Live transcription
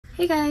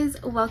Hey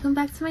guys, welcome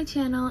back to my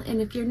channel,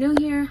 and if you're new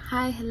here,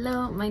 hi,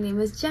 hello, my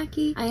name is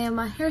Jackie. I am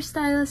a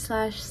hairstylist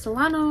slash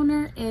salon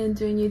owner and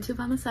doing YouTube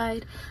on the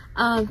side.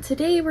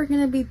 Today we're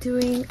going to be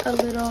doing a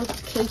little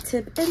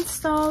K-tip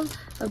install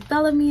of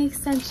Bellami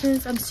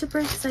extensions. I'm super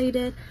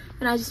excited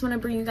and I just want to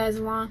bring you guys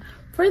along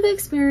for the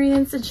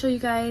experience and show you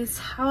guys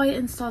how I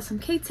install some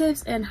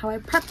K-tips and how I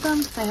prep them,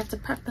 because I have to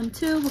prep them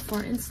too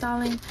before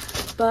installing.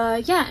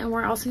 But yeah, and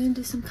we're also going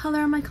to do some color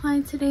on my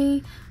client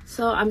today.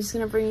 So I'm just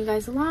going to bring you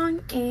guys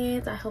along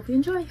and I hope you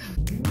enjoy.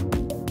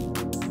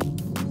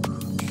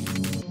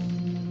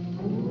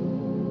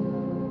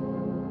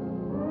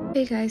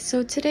 Hey guys,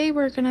 so today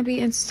we're going to be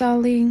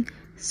installing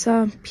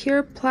some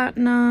pure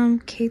platinum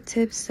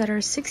K-tips that are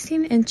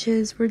 16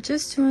 inches. We're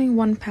just doing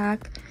one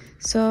pack.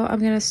 So I'm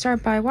going to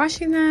start by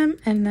washing them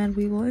and then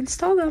we will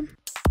install them.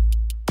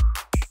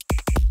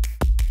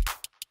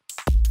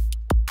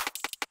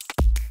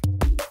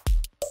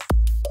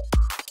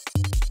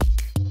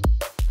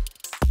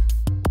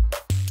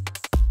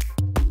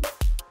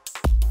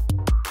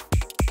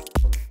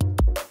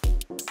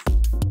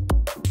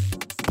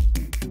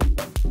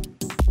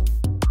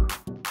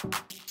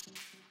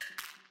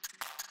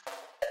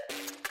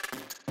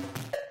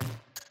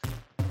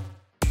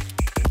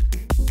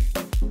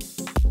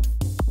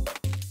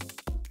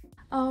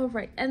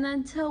 Alright, and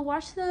then to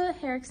wash the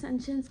hair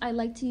extensions, I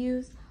like to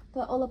use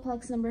the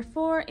Olaplex number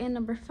 4 and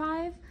number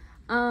 5.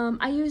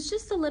 I use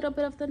just a little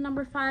bit of the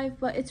number 5,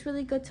 but it's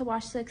really good to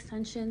wash the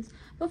extensions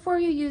before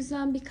you use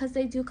them because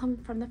they do come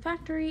from the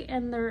factory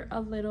and they're a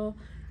little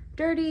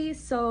dirty.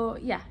 So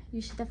yeah,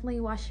 you should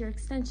definitely wash your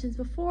extensions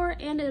before,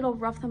 and it'll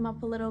rough them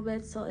up a little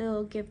bit, so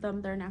it'll give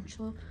them their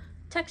natural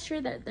texture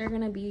that they're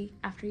gonna be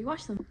after you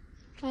wash them.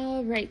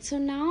 Alright, so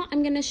now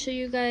I'm gonna show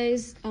you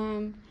guys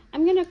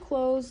I'm gonna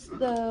close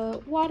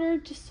the water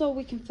just so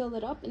we can fill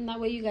it up, and that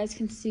way you guys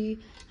can see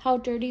how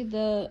dirty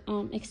the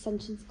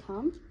extensions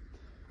come.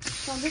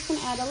 So I'm just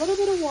gonna add a little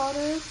bit of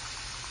water.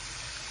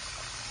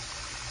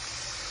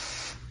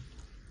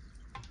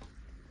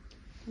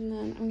 And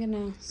then I'm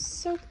gonna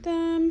soak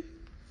them.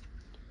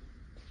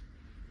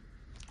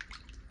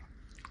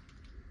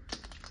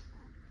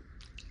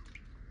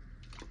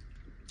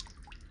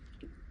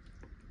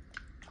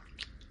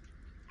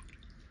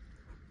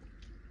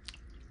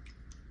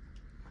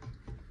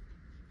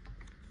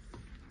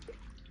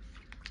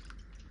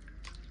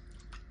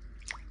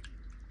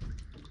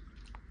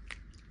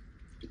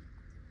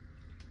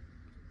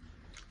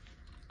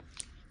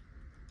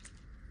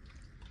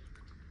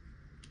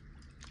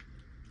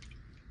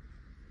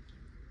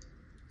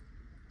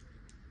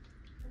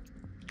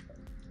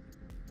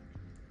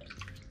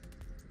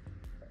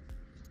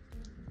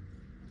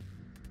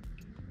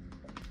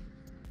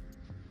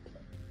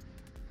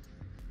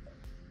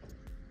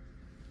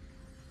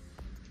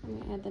 I'm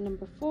gonna add the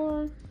number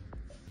 4.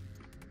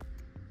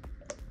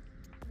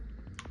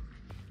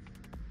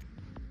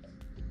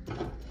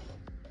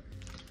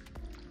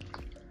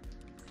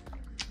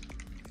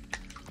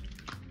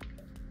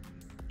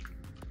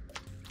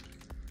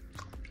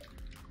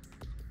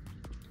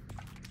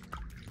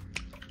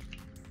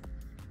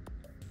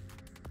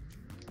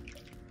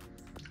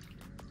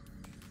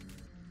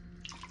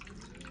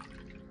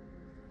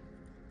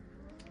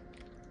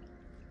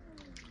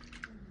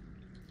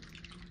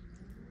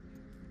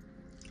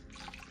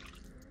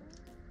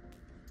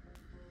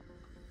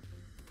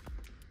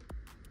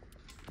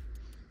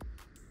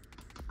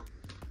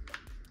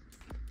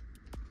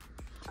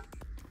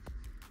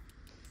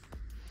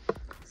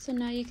 So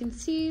now you can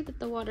see that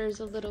the water is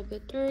a little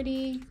bit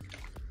dirty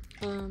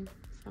from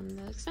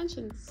the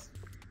extensions.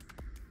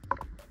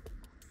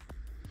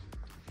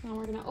 Now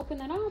we're gonna open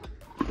that up.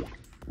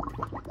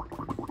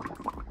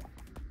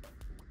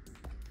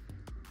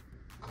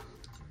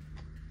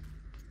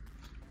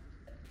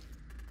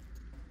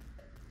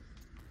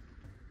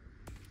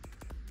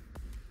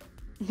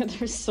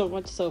 There's so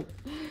much soap.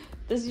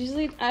 There's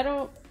usually, I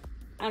don't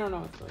know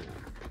what's going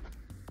on.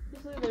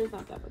 Usually there's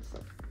not that much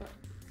soap, but.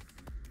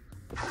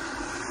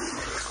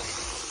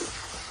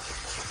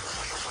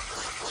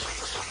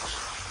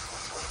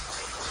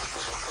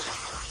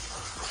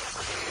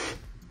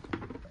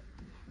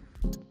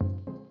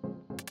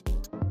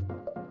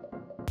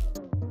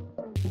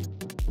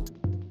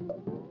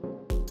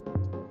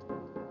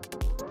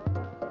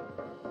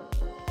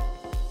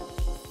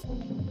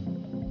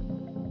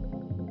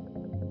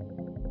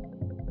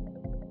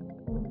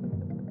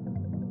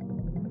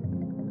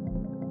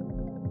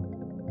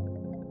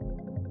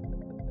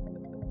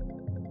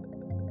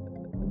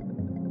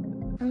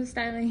 I'm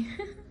styling.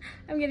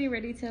 I'm getting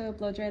ready to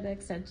blow dry the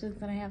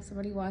extensions, and I have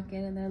somebody walk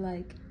in and they're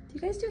like, "Do you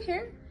guys do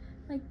hair?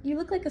 Like, you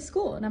look like a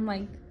school." And I'm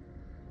like,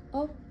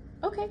 "Oh,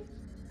 okay.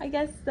 I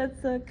guess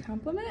that's a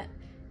compliment."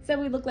 Said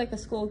we look like a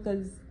school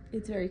because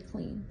it's very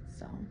clean,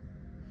 so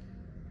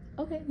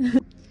okay.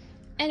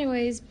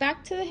 Anyways,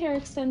 back to the hair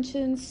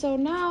extensions. So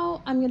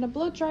now I'm gonna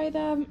blow dry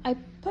them. I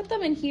put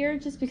them in here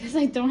just because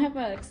I don't have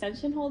an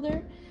extension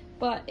holder,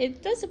 but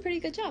it does a pretty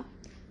good job.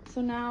 So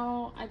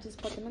now I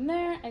just put them in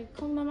there, I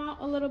comb them out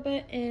a little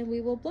bit, and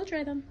we will blow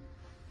dry them.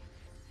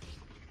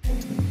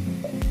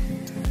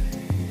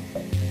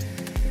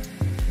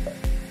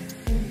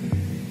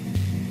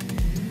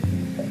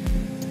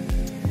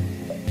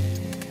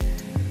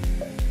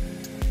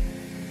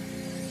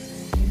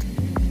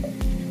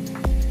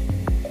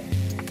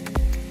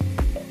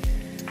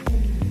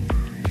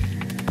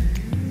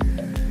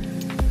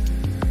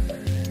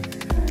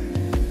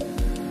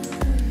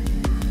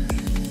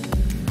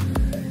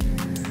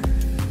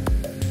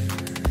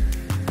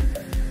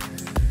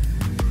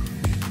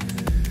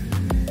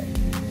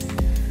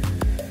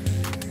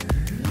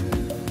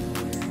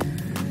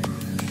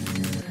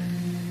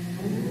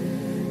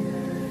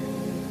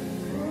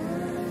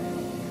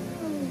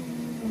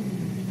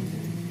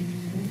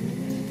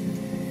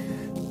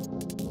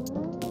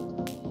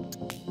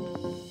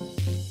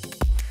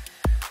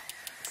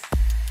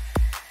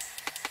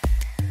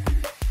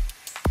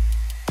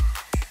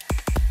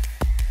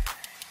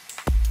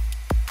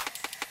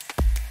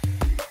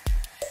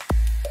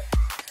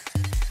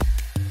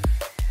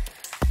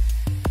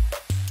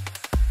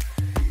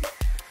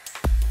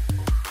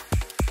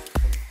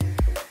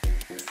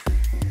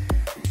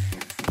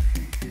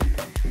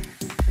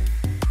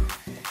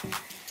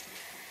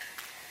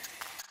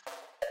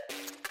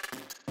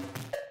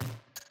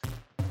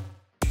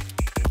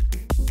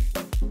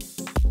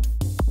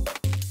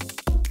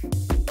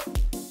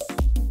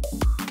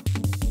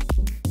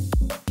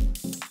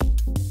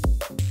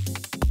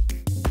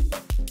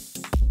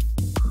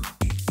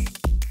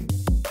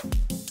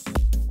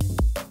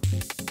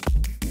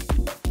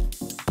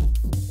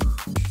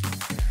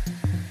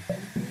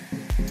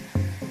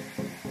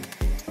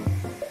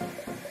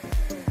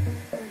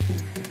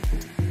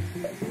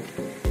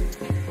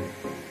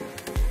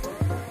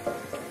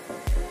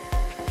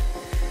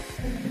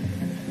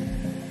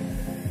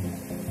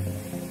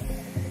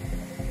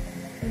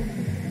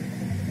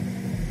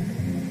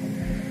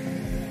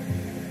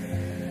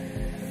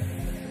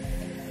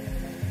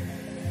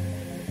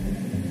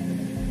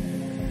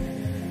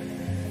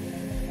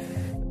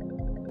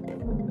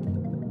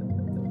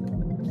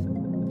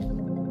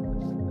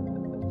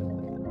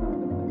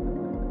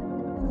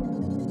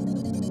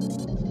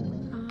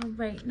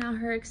 Right, now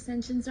her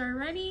extensions are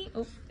ready.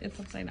 Oh, it's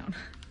upside down.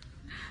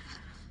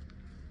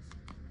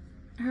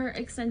 Her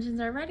extensions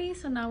are ready,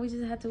 so now we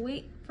just have to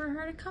wait for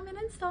her to come and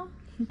install.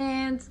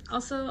 And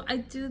also, I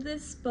do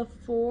this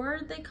before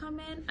they come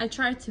in. I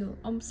try to.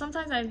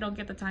 Sometimes I don't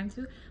get the time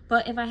to,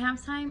 but if I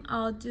have time,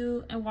 I'll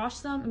do and wash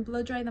them and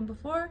blow dry them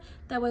before.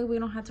 That way we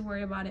don't have to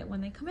worry about it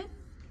when they come in.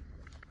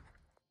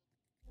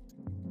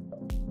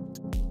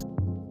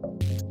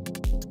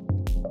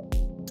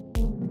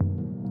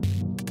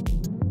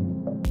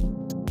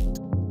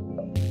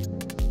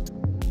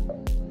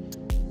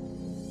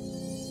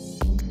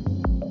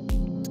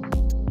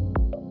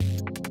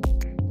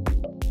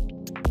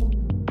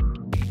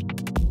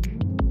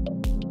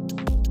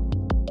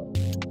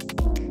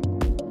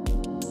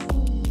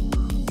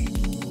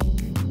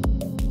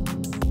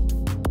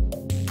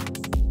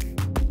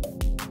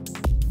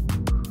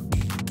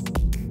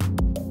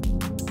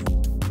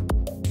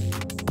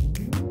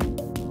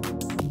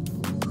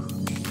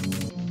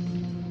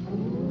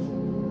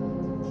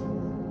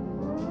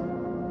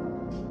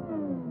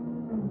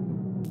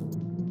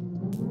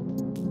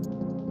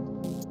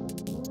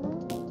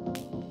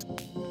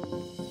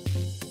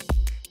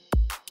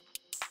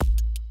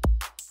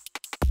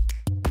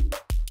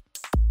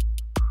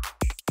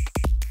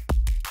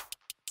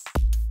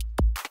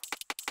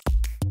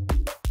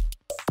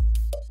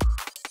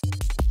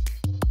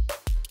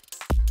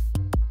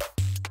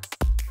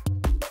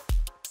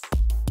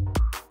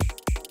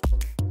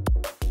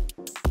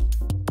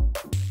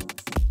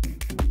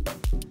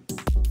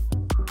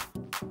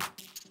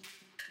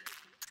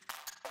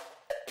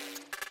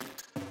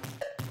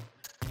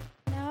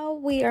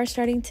 We are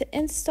starting to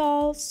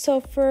install.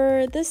 So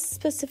for this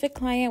specific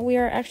client, we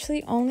are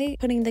actually only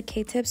putting the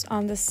K-tips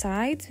on the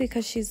sides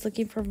because she's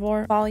looking for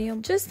more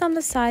volume just on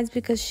the sides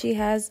because she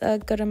has a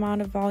good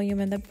amount of volume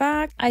in the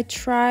back. I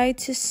try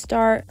to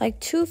start like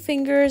 2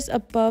 fingers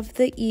above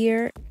the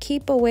ear,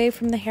 keep away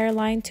from the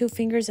hairline, 2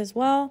 fingers as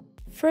well.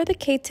 For the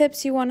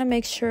K-tips, you want to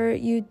make sure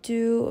you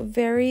do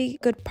very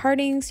good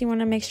partings. You want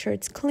to make sure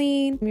it's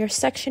clean. Your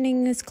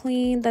sectioning is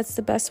clean. That's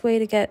the best way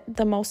to get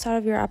the most out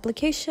of your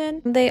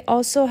application. They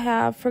also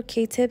have, for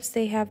K-tips,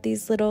 they have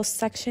these little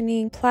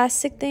sectioning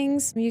plastic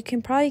things. You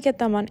can probably get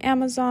them on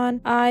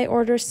Amazon. I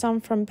ordered some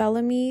from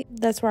Bellami.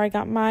 That's where I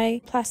got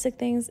my plastic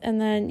things.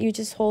 And then you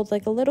just hold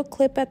like a little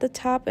clip at the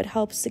top. It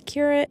helps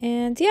secure it.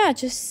 And yeah,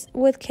 just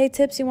with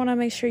K-tips, you want to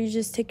make sure you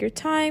just take your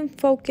time,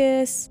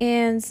 focus.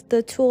 And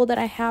the tool that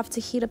I have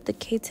to heat up the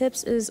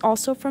K-tips is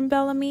also from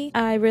Bellami.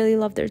 I really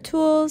love their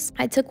tools.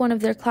 I took one of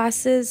their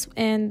classes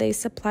and they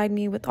supplied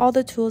me with all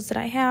the tools that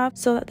I have,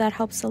 so that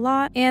helps a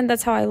lot. And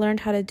that's how I learned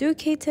how to do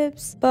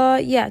K-tips.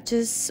 But yeah,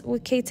 just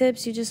with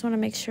K-tips, you just want to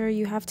make sure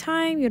you have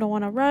time, you don't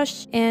want to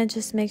rush, and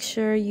just make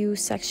sure you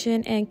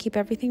section and keep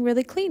everything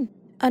really clean.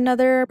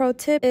 Another pro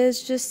tip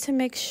is just to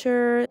make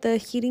sure the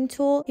heating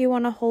tool, you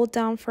want to hold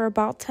down for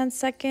about 10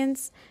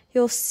 seconds.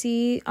 You'll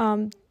see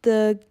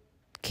the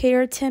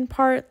keratin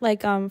part,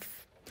 like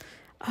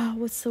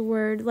what's the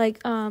word, like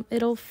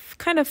it'll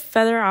kind of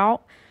feather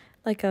out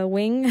like a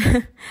wing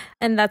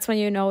and that's when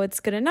you know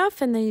it's good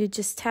enough, and then you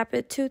just tap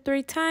it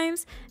 2-3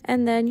 times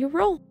and then you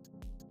roll.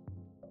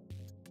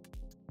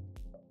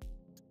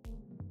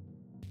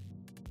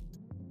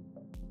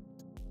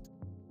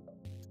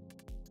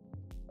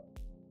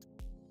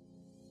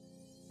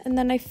 And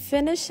then I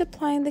finished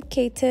applying the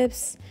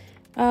K-tips.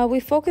 We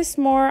focused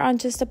more on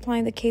just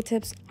applying the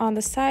K-tips on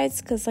the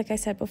sides because like I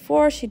said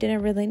before, she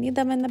didn't really need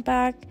them in the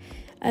back.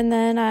 And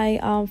then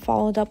I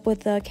followed up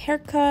with a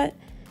haircut.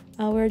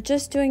 We were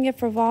just doing it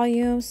for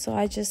volume, so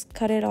I just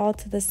cut it all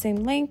to the same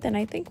length. And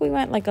I think we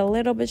went like a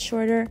little bit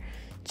shorter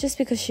just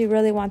because she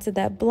really wanted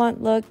that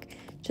blunt look,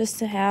 just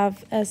to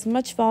have as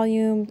much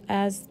volume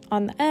as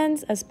on the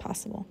ends as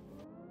possible.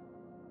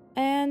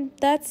 And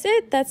that's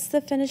it. That's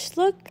the finished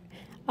look.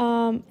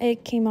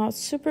 It came out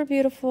super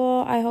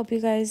beautiful. I hope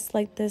you guys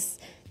like this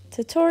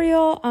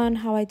tutorial on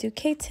how I do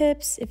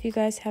K-tips. If you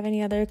guys have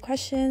any other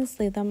questions,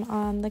 leave them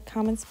on the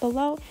comments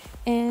below.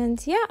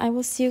 And yeah, I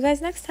will see you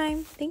guys next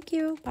time. Thank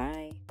you.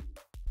 Bye.